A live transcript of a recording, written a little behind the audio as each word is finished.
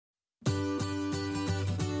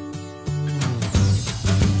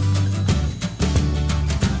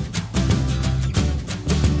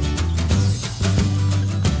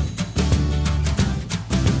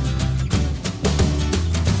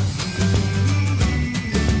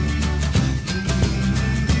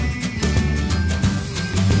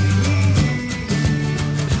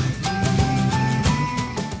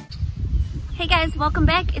welcome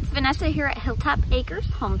back. It's Vanessa here at Hilltop Acres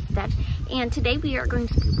Homestead, and today we are going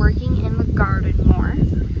to be working in the garden more.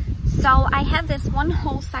 So I have this one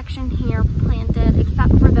whole section here planted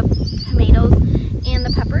except for the tomatoes and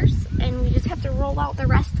the peppers, and we just have to roll out the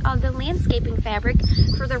rest of the landscaping fabric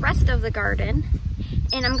for the rest of the garden.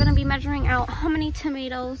 And I'm going to be measuring out how many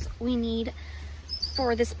tomatoes we need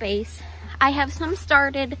for the space. I have some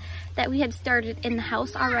started that we had started in the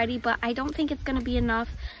house already, but I don't think it's going to be enough.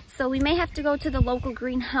 So we may have to go to the local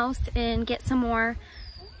greenhouse and get some more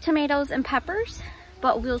tomatoes and peppers,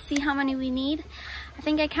 but we'll see how many we need. I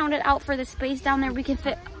think I counted out for the space down there we can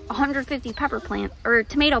fit 150 pepper plant or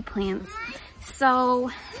tomato plants.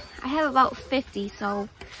 So I have about 50, so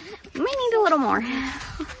we may need a little more.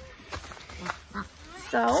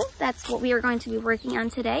 So that's what we are going to be working on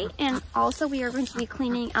today. And also we are going to be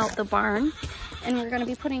cleaning out the barn, and we're going to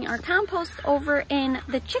be putting our compost over in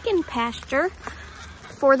the chicken pasture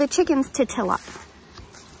for the chickens to till up.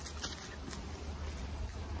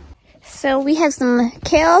 So we have some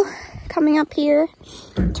kale coming up here,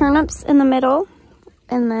 turnips in the middle,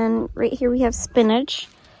 and then right here we have spinach.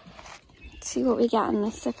 Let's see what we got in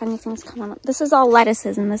this, if anything's coming up. This is all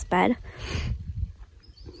lettuces in this bed.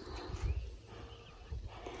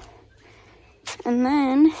 And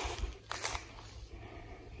then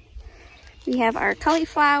we have our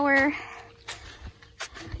cauliflower.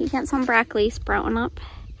 We got some broccoli sprouting up.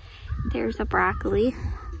 There's a broccoli.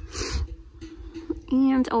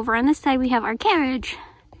 And over on this side we have our cabbage.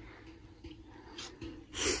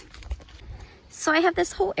 So I have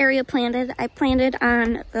this whole area planted. I planted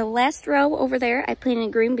on the last row over there, I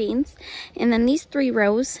planted green beans. And then these 3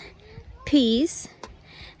 rows, peas.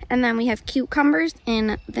 And then we have cucumbers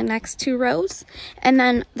in the next 2 rows. And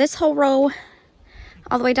then this whole row,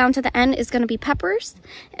 all the way down to the end, is going to be peppers.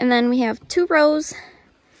 And then we have 2 rows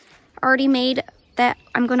already made that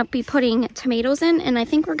I'm going to be putting tomatoes in. And I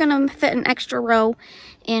think we're going to fit an extra row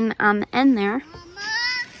in on the end there.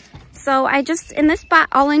 So in this spot,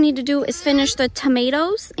 all I need to do is finish the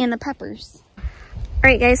tomatoes and the peppers. All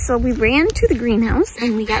right, guys, so we ran to the greenhouse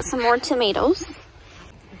and we got some more tomatoes.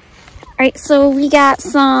 All right, so we got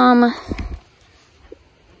some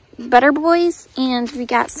Better Boys and we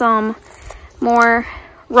got some more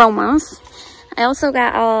Romas. I also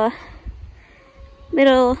got a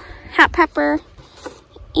little hot pepper,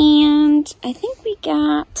 and I think we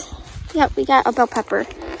got a bell pepper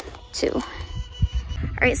too. All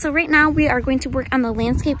right, so right now we are going to work on the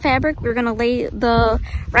landscape fabric. We're gonna lay the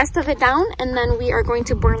rest of it down, and then we are going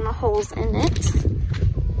to burn the holes in it.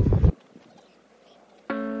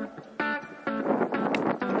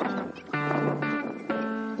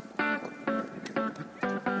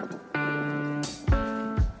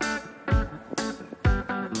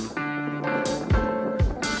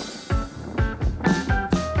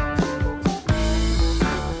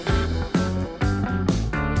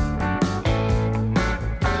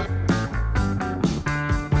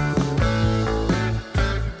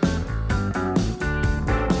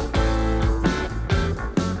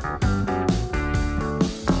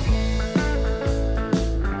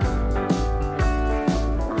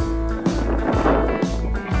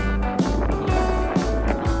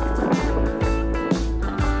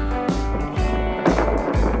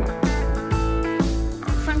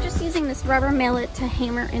 Rubber mallet to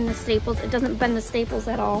hammer in the staples. It doesn't bend the staples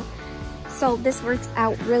at all. So this works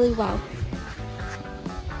out really well.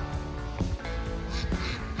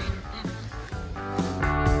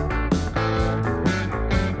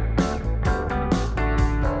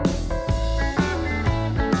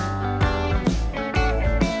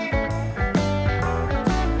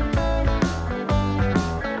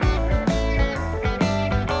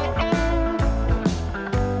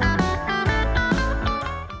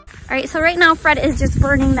 All right, so right now Fred is just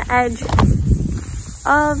burning the edge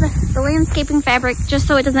of the landscaping fabric just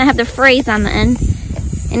so it doesn't have the frays on the end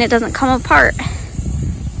and it doesn't come apart.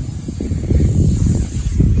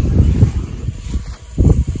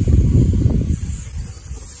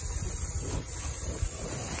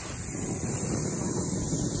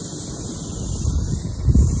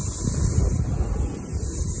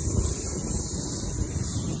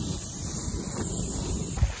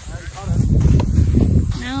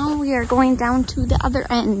 We are going down to the other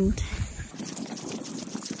end.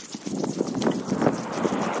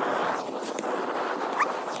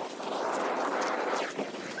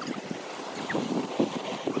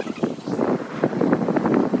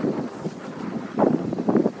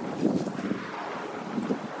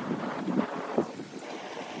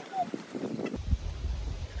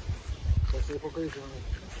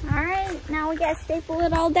 All right, now we gotta staple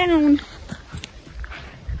it all down.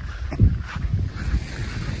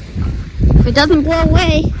 it doesn't blow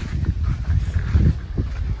away.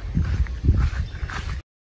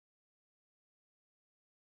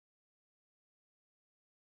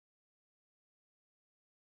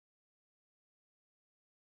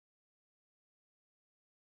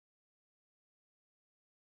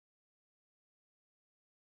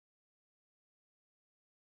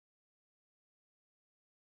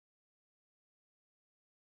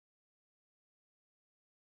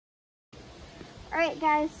 Alright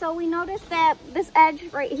guys, so we noticed that this edge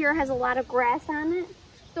right here has a lot of grass on it.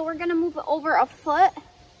 So we're gonna move it over a foot,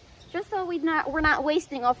 just so we're not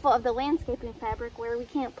wasting a foot of the landscaping fabric where we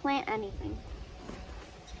can't plant anything.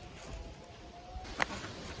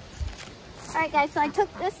 Alright guys, so I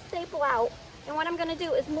took this staple out, and what I'm gonna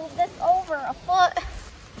do is move this over a foot,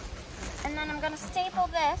 and then I'm gonna staple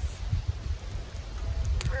this.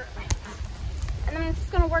 And then I'm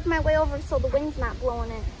just gonna work my way over so the wind's not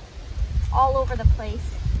blowing it all over the place.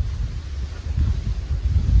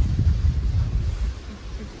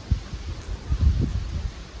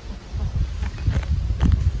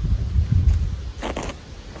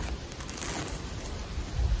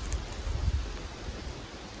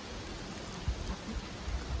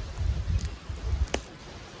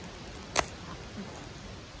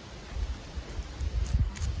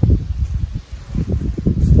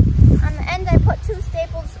 On the end I put 2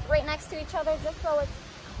 staples right next to each other just so it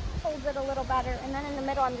holds it a little better, and then in the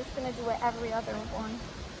middle I'm just going to do it every other one.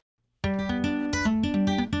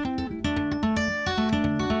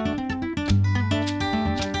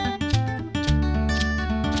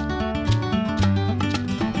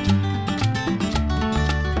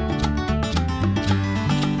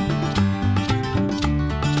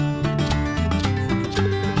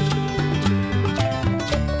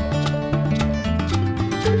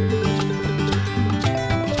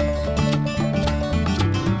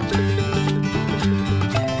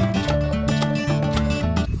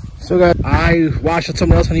 So guys, I watched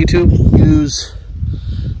someone else on YouTube use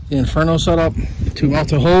the Inferno setup to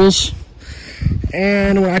mount the holes,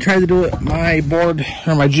 and when I tried to do it, my board,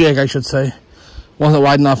 or my jig I should say, wasn't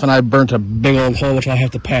wide enough, and I burnt a big old hole which I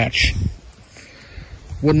have to patch.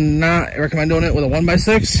 Would not recommend doing it with a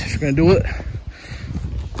 1x6. If you're gonna do it,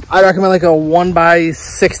 I recommend like a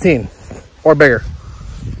 1x16 or bigger.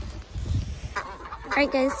 Alright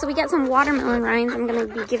guys, so we got some watermelon rinds I'm going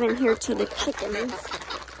to be giving here to the chickens.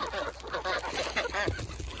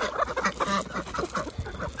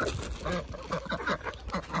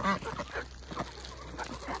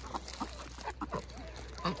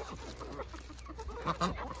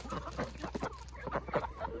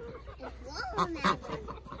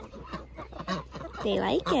 They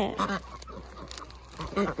like it.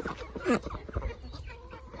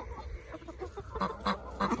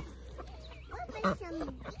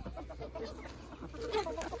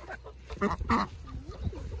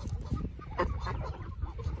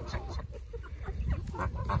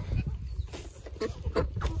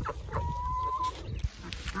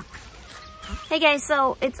 Hey guys,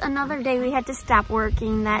 so it's another day. We had to stop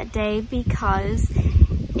working that day because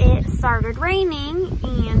it started raining,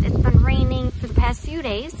 and it's been raining for the past few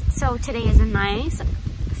days. So today is a nice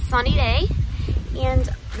sunny day, and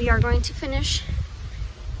we are going to finish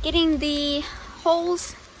getting the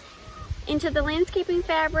holes into the landscaping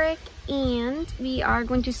fabric, and we are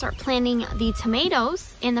going to start planting the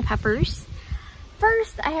tomatoes and the peppers.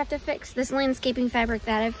 First, I have to fix this landscaping fabric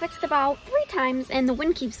that I've fixed about 3 times, and the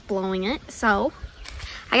wind keeps blowing it. So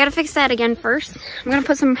I gotta fix that again first. I'm gonna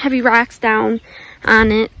put some heavy rocks down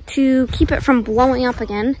on it to keep it from blowing up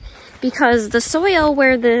again, because the soil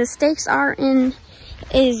where the stakes are in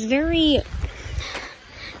is very,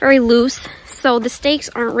 very loose. So the stakes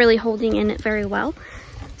aren't really holding in it very well.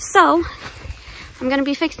 So I'm gonna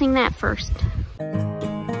be fixing that first.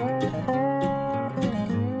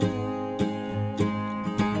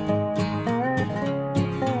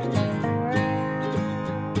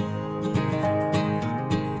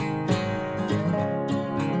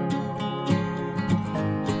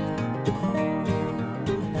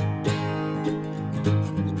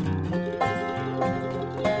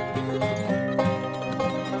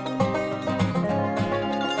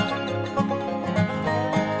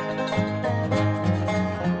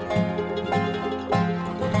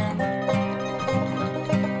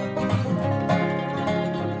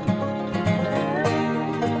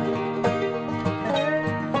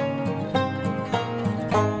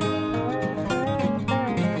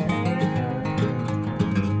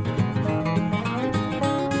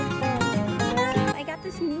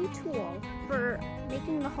 For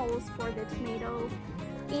making the holes for the tomato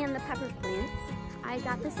and the pepper plants. I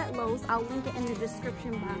got this at Lowe's. I'll link it in the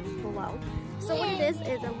description box below. So what it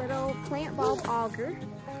is a little plant bulb auger,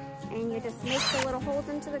 and you just make the little holes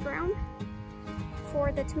into the ground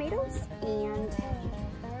for the tomatoes and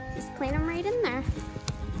just plant them right in there.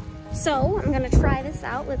 So I'm gonna try this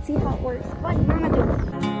out. Let's see how it works. What do you wanna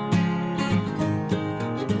do?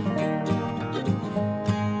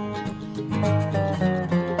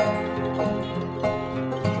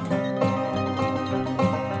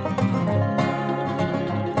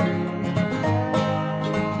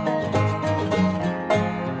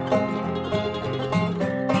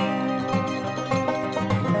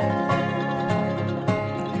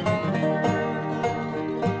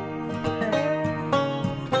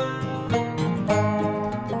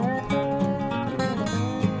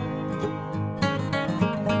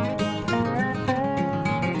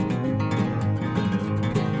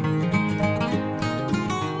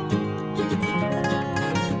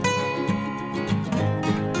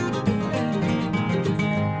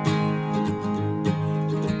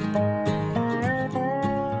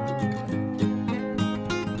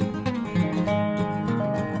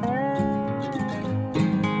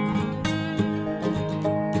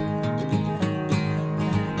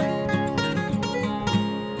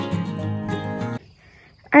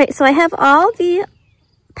 All right, so I have all the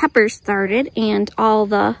peppers started and all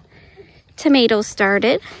the tomatoes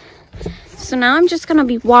started. So now I'm just gonna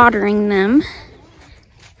be watering them.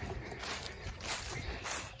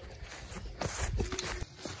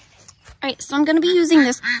 All right, so I'm gonna be using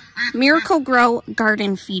this Miracle-Gro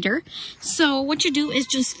garden feeder. So what you do is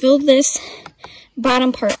just fill this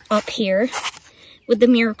bottom part up here with the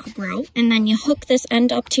Miracle-Gro, and then you hook this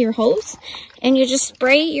end up to your hose and you just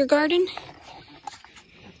spray your garden.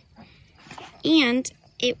 And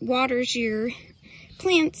it waters your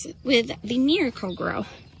plants with the Miracle-Gro.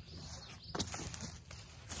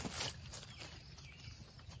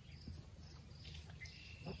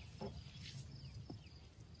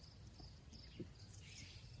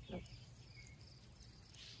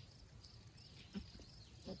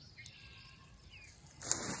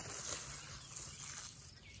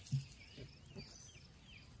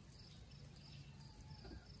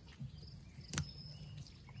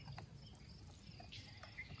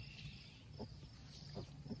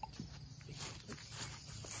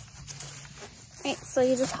 Right, so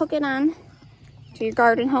you just hook it on to your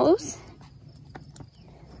garden hose.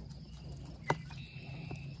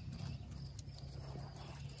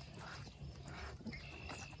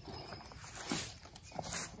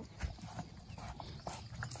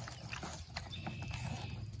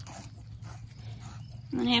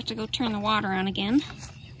 And then I have to go turn the water on again.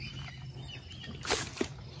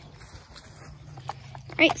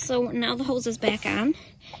 Alright, so now the hose is back on.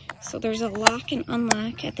 So there's a lock and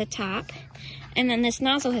unlock at the top. And then this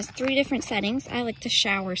nozzle has 3 different settings. I like the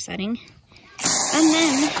shower setting. And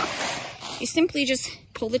then you simply just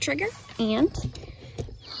pull the trigger and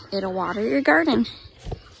it'll water your garden.